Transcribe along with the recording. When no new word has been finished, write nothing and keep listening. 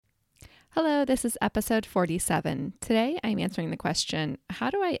Hello, this is episode 47. Today I'm answering the question, how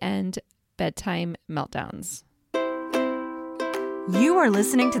do I end bedtime meltdowns? You are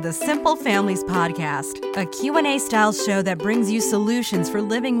listening to the Simple Families Podcast, a Q&A style show that brings you solutions for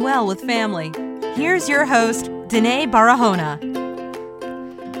living well with family. Here's your host, Danae Barahona.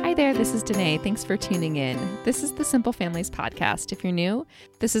 Hi there, this is Danae. Thanks for tuning in. This is the Simple Families Podcast. If you're new,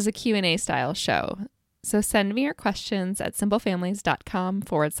 this is a Q&A style show. So send me your questions at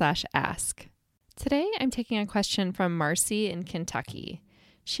simplefamilies.com/ask. Today, I'm taking a question from Marcy in Kentucky.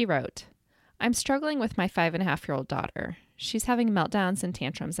 She wrote, I'm struggling with my 5.5-year-old daughter. She's having meltdowns and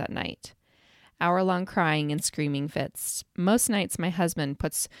tantrums at night. Hour-long crying and screaming fits. Most nights, my husband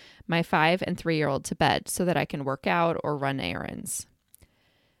puts my 5 and 3-year-old to bed so that I can work out or run errands.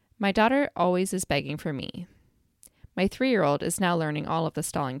 My daughter always is begging for me. My 3-year-old is now learning all of the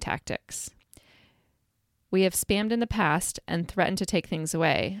stalling tactics. We have spammed in the past and threatened to take things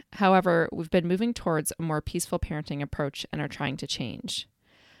away. However, we've been moving towards a more peaceful parenting approach and are trying to change.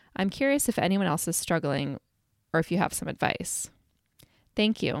 I'm curious if anyone else is struggling or if you have some advice.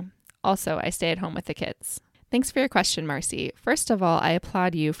 Thank you. Also, I stay at home with the kids. Thanks for your question, Marcy. First of all, I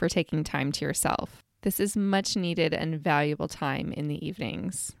applaud you for taking time to yourself. This is much needed and valuable time in the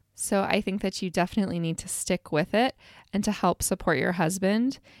evenings. So I think that you definitely need to stick with it and to help support your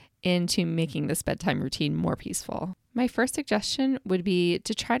husband into making this bedtime routine more peaceful. My first suggestion would be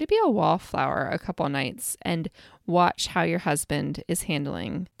to try to be a wallflower a couple nights and watch how your husband is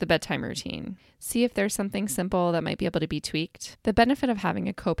handling the bedtime routine. See if there's something simple that might be able to be tweaked. The benefit of having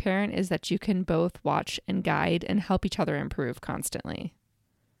a co-parent is that you can both watch and guide and help each other improve constantly.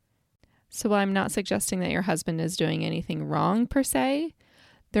 So while I'm not suggesting that your husband is doing anything wrong per se,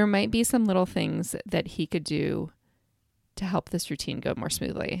 there might be some little things that he could do to help this routine go more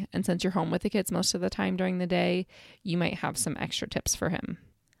smoothly. And since you're home with the kids most of the time during the day, you might have some extra tips for him.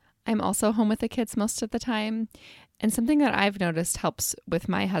 I'm also home with the kids most of the time. And something that I've noticed helps with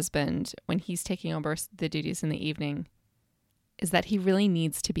my husband when he's taking over the duties in the evening is that he really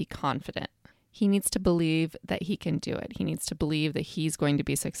needs to be confident. He needs to believe that he can do it. He needs to believe that he's going to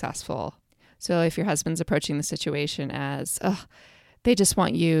be successful. So if your husband's approaching the situation as, oh, they just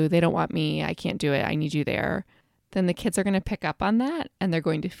want you, they don't want me, I can't do it, I need you there, then the kids are going to pick up on that and they're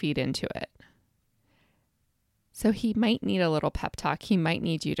going to feed into it. So he might need a little pep talk. He might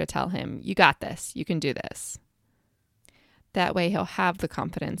need you to tell him, you got this, you can do this. That way he'll have the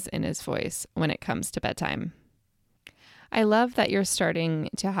confidence in his voice when it comes to bedtime. I love that you're starting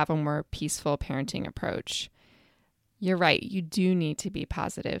to have a more peaceful parenting approach. You're right, you do need to be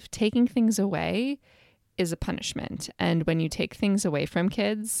positive. Taking things away is a punishment. And when you take things away from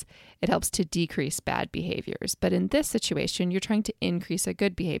kids, it helps to decrease bad behaviors. But in this situation, you're trying to increase a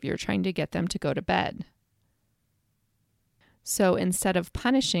good behavior, trying to get them to go to bed. So instead of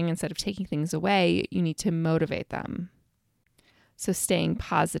punishing, instead of taking things away, you need to motivate them. So staying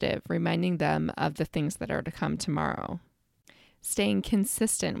positive, reminding them of the things that are to come tomorrow. Staying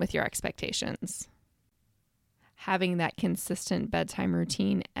consistent with your expectations. Having that consistent bedtime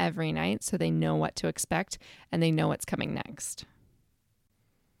routine every night so they know what to expect and they know what's coming next.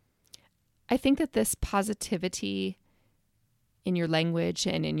 I think that this positivity in your language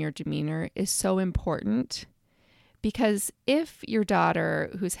and in your demeanor is so important because if your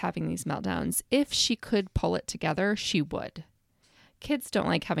daughter who's having these meltdowns, if she could pull it together, she would. Kids don't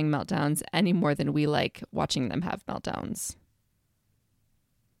like having meltdowns any more than we like watching them have meltdowns.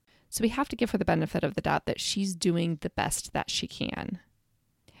 So we have to give her the benefit of the doubt that she's doing the best that she can.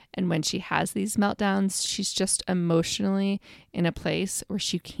 And when she has these meltdowns, she's just emotionally in a place where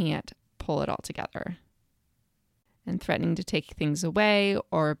she can't pull it all together. And threatening to take things away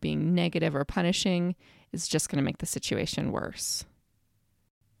or being negative or punishing is just going to make the situation worse.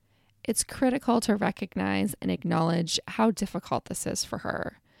 It's critical to recognize and acknowledge how difficult this is for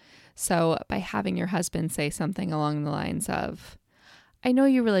her. So by having your husband say something along the lines of, I know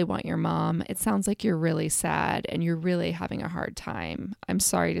you really want your mom. It sounds like you're really sad and you're really having a hard time. I'm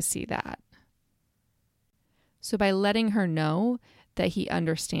sorry to see that. So by letting her know that he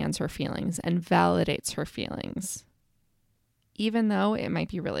understands her feelings and validates her feelings, even though it might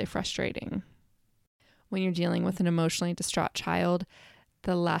be really frustrating. When you're dealing with an emotionally distraught child,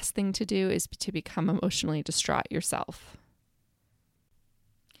 the last thing to do is to become emotionally distraught yourself.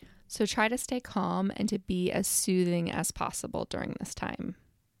 So try to stay calm and to be as soothing as possible during this time.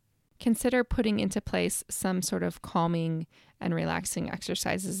 Consider putting into place some sort of calming and relaxing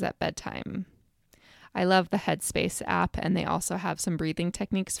exercises at bedtime. I love the Headspace app, and they also have some breathing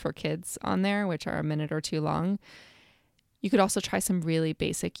techniques for kids on there, which are a minute or two long. You could also try some really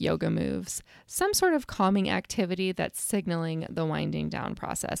basic yoga moves, some sort of calming activity that's signaling the winding down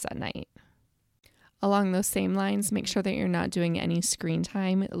process at night. Along those same lines, make sure that you're not doing any screen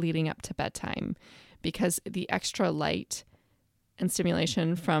time leading up to bedtime, because the extra light and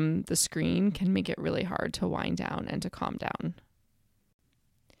stimulation from the screen can make it really hard to wind down and to calm down.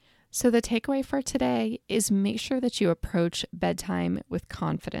 So the takeaway for today is make sure that you approach bedtime with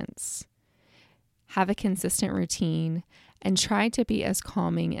confidence. Have a consistent routine and try to be as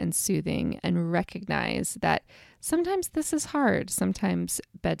calming and soothing, and recognize that sometimes this is hard. Sometimes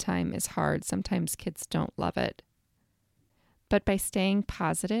bedtime is hard. Sometimes kids don't love it. But by staying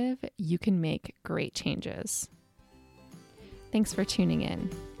positive, you can make great changes. Thanks for tuning in.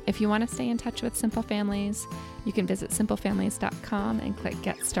 If you want to stay in touch with Simple Families, you can visit simplefamilies.com and click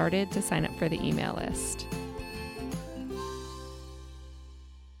Get Started to sign up for the email list.